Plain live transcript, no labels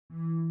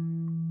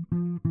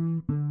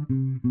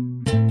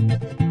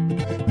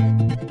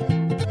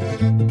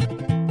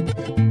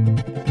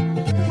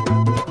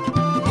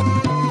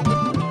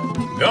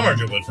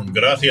but from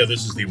Gracia,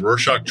 this is the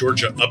Rorschach,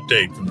 Georgia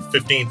update from the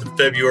 15th of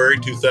February,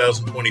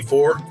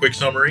 2024. Quick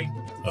summary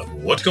of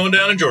what's going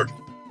down in Georgia.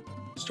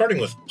 Starting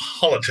with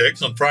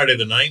politics, on Friday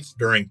the 9th,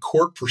 during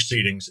court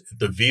proceedings at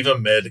the Viva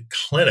Med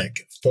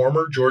Clinic,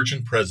 former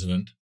Georgian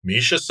president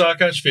Misha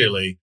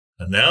Saakashvili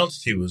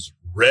announced he was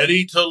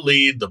ready to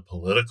lead the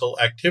political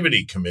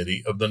activity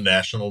committee of the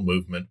National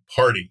Movement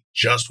Party.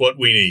 Just what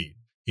we need.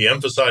 He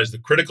emphasized the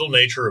critical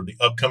nature of the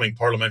upcoming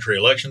parliamentary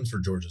elections for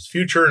Georgia's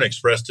future and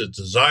expressed his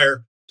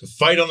desire to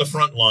fight on the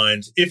front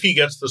lines if he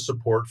gets the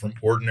support from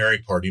ordinary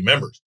party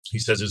members. He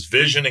says his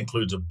vision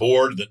includes a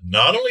board that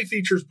not only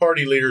features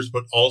party leaders,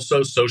 but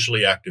also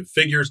socially active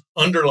figures,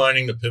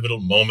 underlining the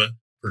pivotal moment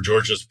for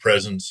Georgia's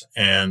presence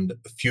and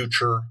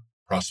future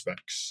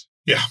prospects.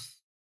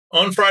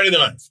 On Friday the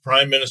 9th,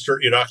 Prime Minister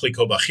Irakli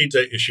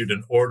Kobakhidze issued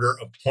an order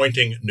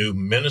appointing new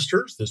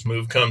ministers. This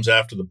move comes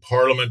after the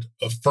parliament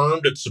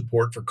affirmed its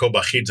support for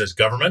Kobakhidze's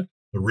government.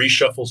 The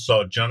reshuffle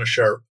saw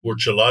Janashar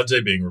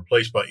Urchaladze being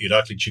replaced by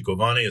Irakli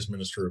Chikovani as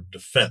Minister of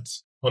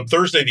Defense. On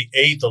Thursday the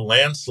 8th, a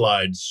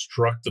landslide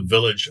struck the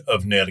village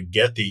of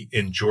Nergeti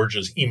in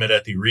Georgia's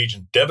Imereti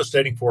region,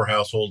 devastating 4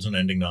 households and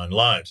ending 9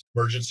 lives.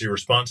 Emergency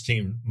response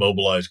team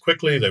mobilized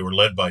quickly. They were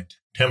led by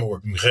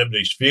Temur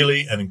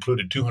Mkhebishvili and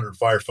included 200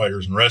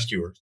 firefighters and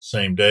rescuers.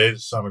 Same day, the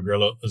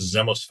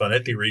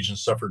Samegrelo-Zemosvaneti region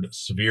suffered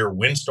severe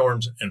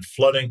windstorms and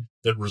flooding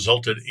that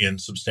resulted in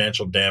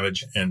substantial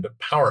damage and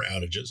power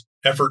outages.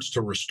 Efforts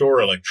to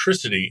restore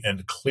electricity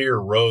and clear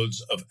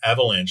roads of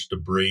avalanche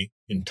debris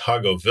in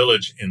Tago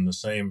village in the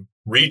same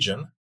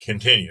region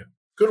continue.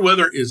 Good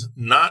weather is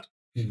not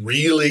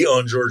really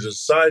on Georgia's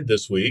side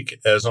this week,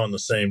 as on the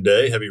same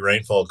day, heavy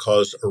rainfall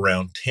caused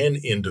around 10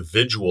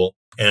 individual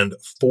and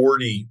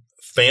 40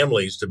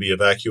 families to be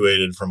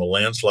evacuated from a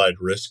landslide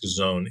risk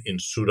zone in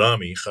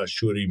Surami,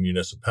 Khashuri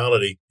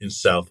municipality in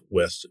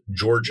southwest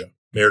Georgia.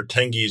 Mayor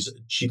Tengiz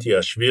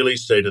Chitiashvili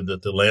stated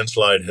that the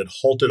landslide had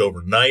halted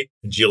overnight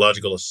and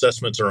geological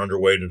assessments are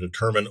underway to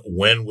determine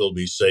when will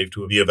be safe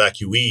to the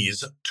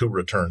evacuees to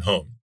return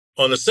home.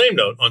 On the same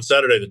note, on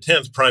Saturday the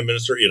 10th, Prime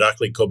Minister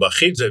Irakli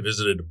Kobakhidze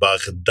visited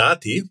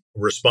Baghdati,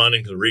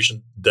 responding to the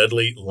recent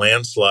deadly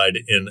landslide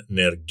in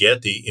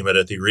Nergeti,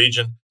 Imereti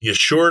region. He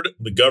assured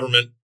the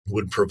government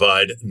would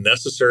provide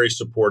necessary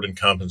support and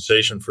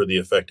compensation for the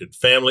affected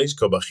families.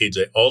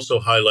 Kobakhidze also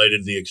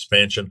highlighted the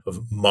expansion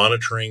of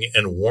monitoring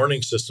and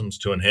warning systems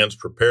to enhance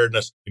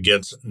preparedness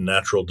against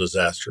natural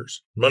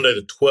disasters. Monday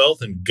the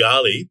 12th in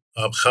Gali,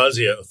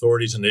 Abkhazia,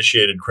 authorities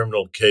initiated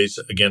criminal case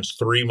against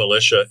 3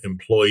 militia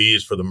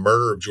employees for the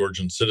murder of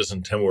Georgian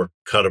citizen Temur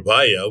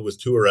Karabaya,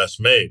 with 2 arrests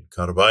made.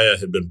 Karabaya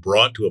had been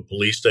brought to a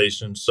police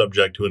station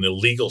subject to an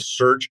illegal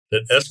search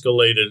that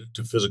escalated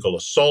to physical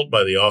assault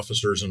by the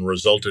officers and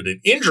resulted in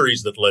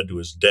injuries that led to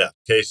his death.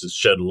 Cases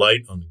shed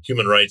light on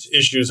human rights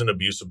issues and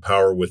abuse of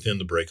power within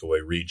the breakaway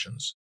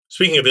regions.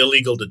 Speaking of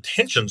illegal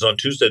detentions, on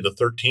Tuesday the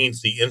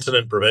 13th, the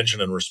Incident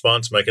Prevention and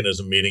Response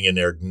Mechanism meeting in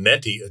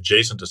Ergneti,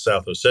 adjacent to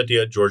South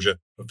Ossetia, Georgia,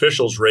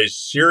 officials raised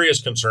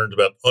serious concerns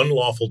about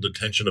unlawful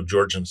detention of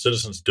Georgian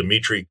citizens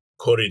Dmitry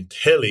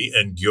Korinteli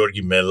and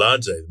Georgi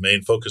Meladze. The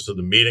main focus of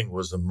the meeting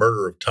was the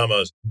murder of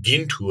Tamaz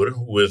Gintur,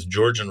 with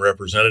Georgian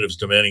representatives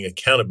demanding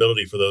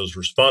accountability for those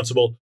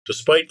responsible,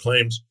 despite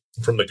claims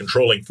from the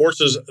controlling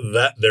forces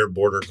that their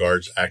border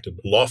guards acted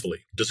lawfully.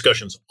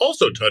 Discussions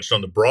also touched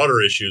on the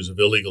broader issues of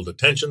illegal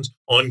detentions,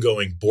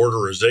 ongoing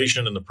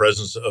borderization, and the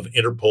presence of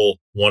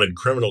Interpol-wanted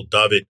criminal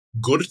David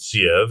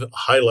Gurtsiev,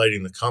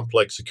 highlighting the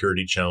complex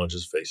security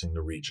challenges facing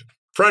the region.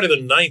 Friday the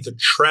 9th, a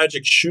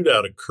tragic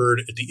shootout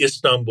occurred at the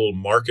Istanbul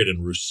market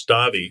in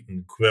Rustavi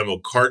in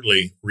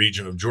Kvemo-Kartli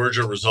region of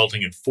Georgia,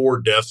 resulting in 4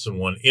 deaths and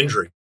 1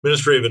 injury.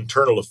 Ministry of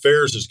Internal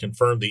Affairs has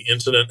confirmed the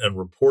incident and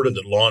reported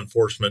that law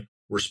enforcement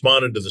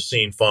responded to the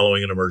scene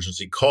following an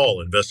emergency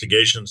call.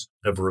 Investigations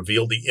have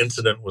revealed the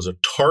incident was a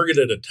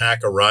targeted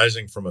attack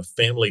arising from a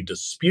family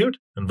dispute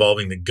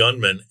involving the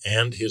gunman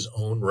and his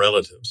own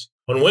relatives.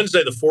 On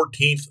Wednesday, the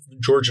 14th,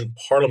 Georgian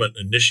Parliament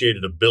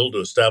initiated a bill to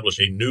establish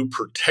a new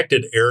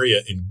protected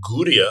area in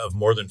Guria of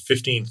more than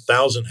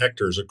 15,000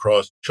 hectares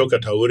across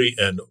Chokatauri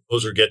and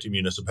Ozurgeti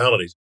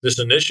municipalities. This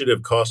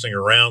initiative, costing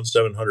around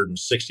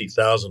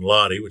 760,000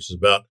 lari, which is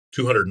about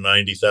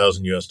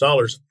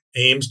 $290,000,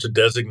 aims to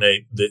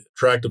designate the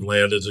tract of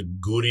land as a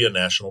Guria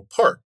National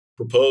Park.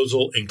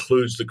 Proposal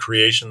includes the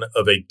creation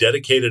of a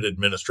dedicated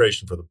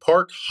administration for the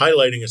park,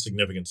 highlighting a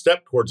significant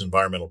step towards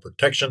environmental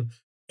protection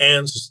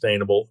and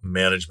sustainable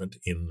management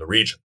in the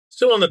region.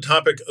 Still on the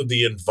topic of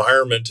the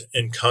environment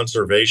and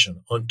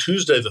conservation, on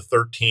Tuesday the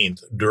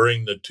 13th,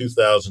 during the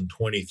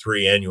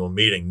 2023 annual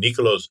meeting,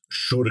 Nicholas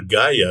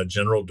Shurgaya,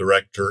 General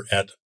Director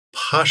at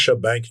Pasha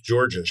Bank,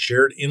 Georgia,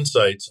 shared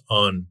insights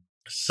on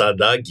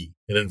Sadagi,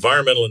 an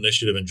environmental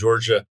initiative in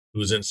Georgia that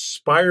was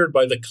inspired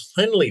by the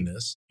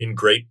cleanliness in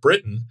Great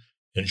Britain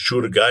and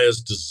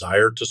Shurgaya's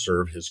desire to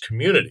serve his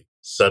community.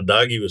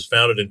 Sadagi was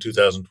founded in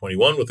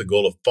 2021 with the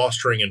goal of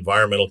fostering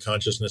environmental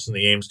consciousness and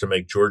the aims to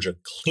make Georgia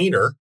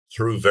cleaner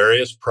through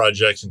various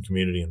projects and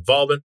community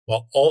involvement,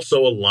 while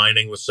also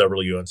aligning with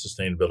several UN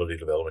Sustainability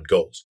Development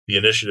Goals. The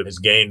initiative has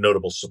gained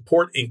notable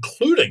support,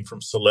 including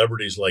from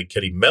celebrities like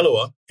Keri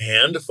Melua,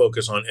 and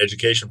focus on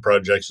education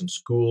projects in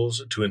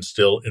schools to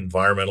instill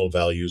environmental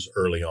values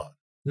early on.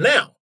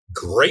 Now,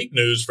 great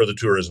news for the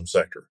tourism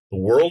sector. The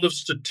world of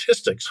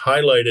statistics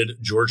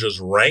highlighted Georgia's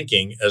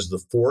ranking as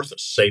the 4th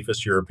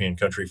safest European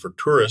country for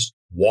tourists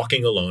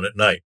walking alone at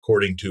night,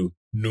 according to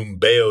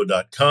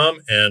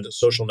Numbeo.com and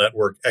social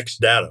network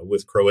Xdata,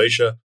 with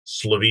Croatia,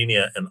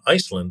 Slovenia, and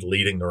Iceland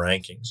leading the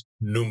rankings.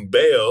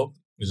 Numbeo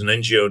is an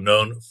NGO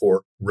known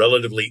for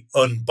relatively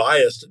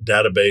unbiased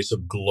database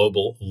of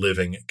global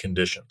living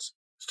conditions.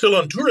 Still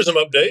on tourism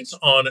updates,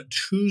 on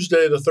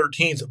Tuesday the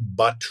 13th,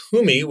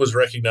 Batumi was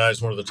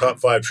recognized one of the top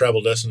 5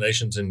 travel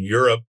destinations in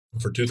Europe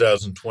for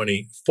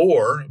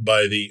 2024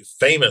 by the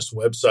famous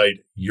website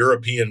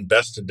European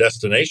Best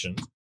Destinations.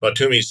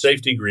 Batumi's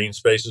safety, green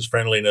spaces,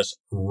 friendliness,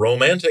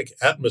 romantic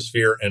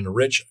atmosphere, and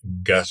rich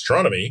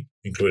gastronomy,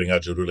 including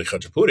Hajjuruli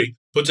Khachapuri,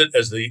 puts it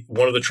as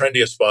one of the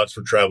trendiest spots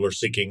for travelers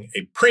seeking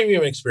a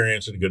premium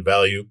experience at a good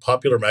value.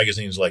 Popular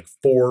magazines like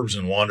Forbes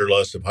and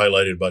Wanderlust have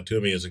highlighted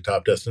Batumi as a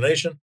top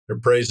destination. Their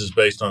praise is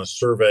based on a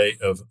survey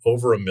of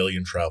over 1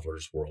 million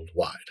travelers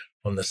worldwide.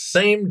 On the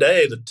same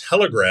day, the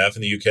Telegraph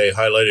in the UK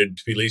highlighted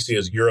Tbilisi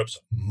as Europe's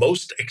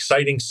most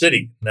exciting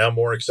city, now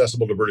more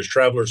accessible to British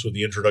travelers with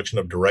the introduction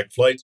of direct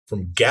flights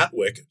from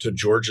Gatwick to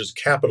Georgia's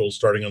capital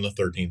starting on the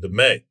 13th of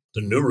May. The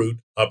new route,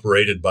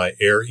 operated by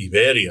Air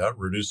Iberia,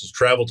 reduces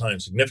travel time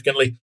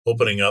significantly,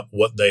 opening up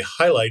what they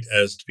highlight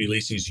as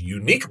Tbilisi's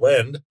unique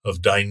blend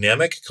of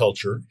dynamic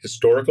culture,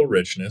 historical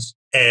richness,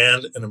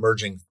 and an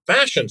emerging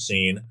fashion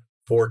scene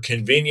for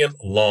convenient,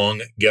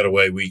 long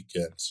getaway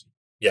weekends.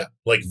 Yeah,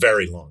 like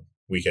very long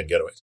weekend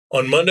getaways.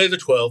 On Monday the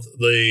 12th,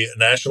 the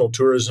National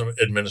Tourism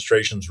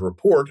Administration's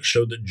report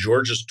showed that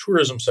Georgia's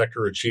tourism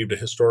sector achieved a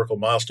historical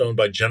milestone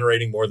by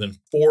generating more than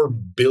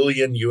 $4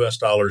 billion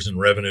in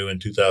revenue in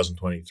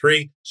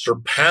 2023,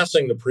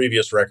 surpassing the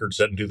previous record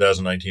set in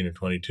 2019 and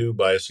 22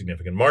 by a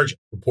significant margin.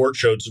 The report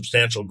showed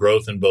substantial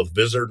growth in both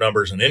visitor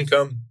numbers and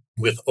income,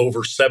 with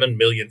over 7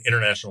 million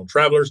international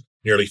travelers,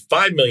 nearly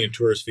 5 million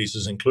tourist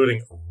visas,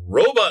 including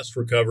robust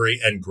recovery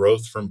and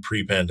growth from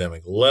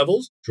pre-pandemic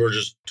levels.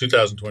 Georgia's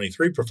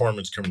 2023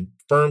 performance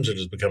confirms it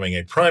is becoming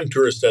a prime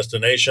tourist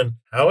destination.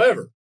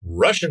 However,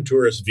 Russian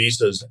tourist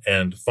visas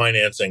and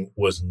financing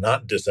was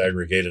not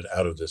disaggregated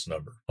out of this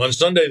number. On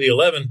Sunday the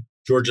 11th,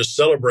 Georgia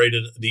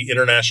celebrated the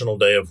International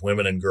Day of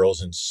Women and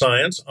Girls in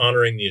Science,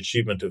 honoring the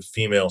achievement of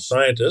female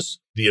scientists.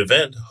 The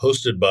event,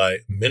 hosted by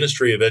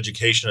Ministry of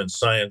Education and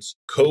Science,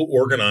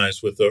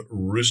 co-organized with the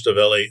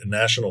Rustaveli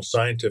National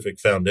Scientific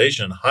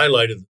Foundation,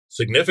 highlighted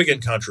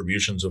significant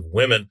contributions of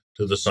women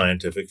to the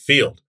scientific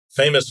field.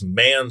 Famous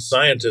man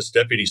scientist,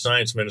 Deputy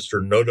Science Minister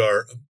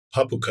Nodar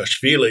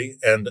Saakashvili,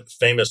 and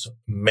famous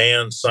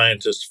man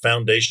scientist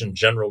Foundation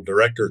General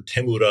Director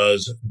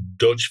Temuraz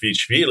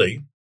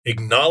Dochvishvili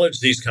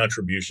acknowledged these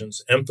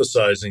contributions,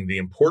 emphasizing the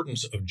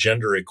importance of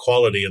gender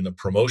equality and the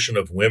promotion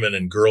of women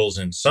and girls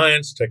in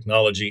science,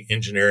 technology,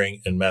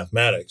 engineering, and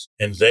mathematics,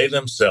 and they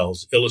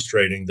themselves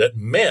illustrating that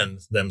men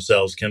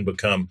themselves can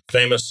become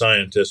famous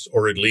scientists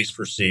or at least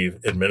receive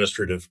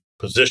administrative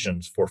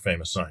positions for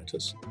famous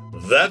scientists.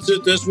 That's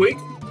it this week.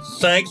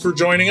 Thanks for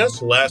joining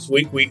us. Last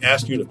week, we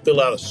asked you to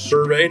fill out a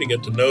survey to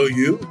get to know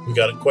you. We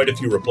got quite a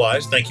few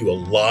replies. Thank you a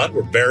lot.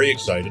 We're very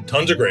excited.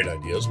 Tons of great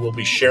ideas. We'll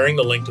be sharing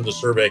the link to the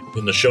survey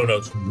in the show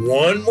notes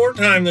one more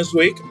time this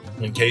week.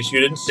 In case you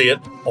didn't see it,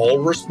 all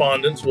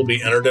respondents will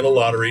be entered in a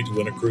lottery to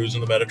win a cruise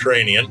in the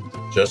Mediterranean.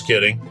 Just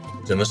kidding.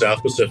 It's in the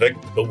South Pacific,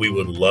 but we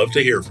would love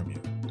to hear from you.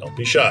 Don't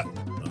be shy.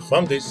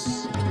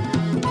 Afamdis.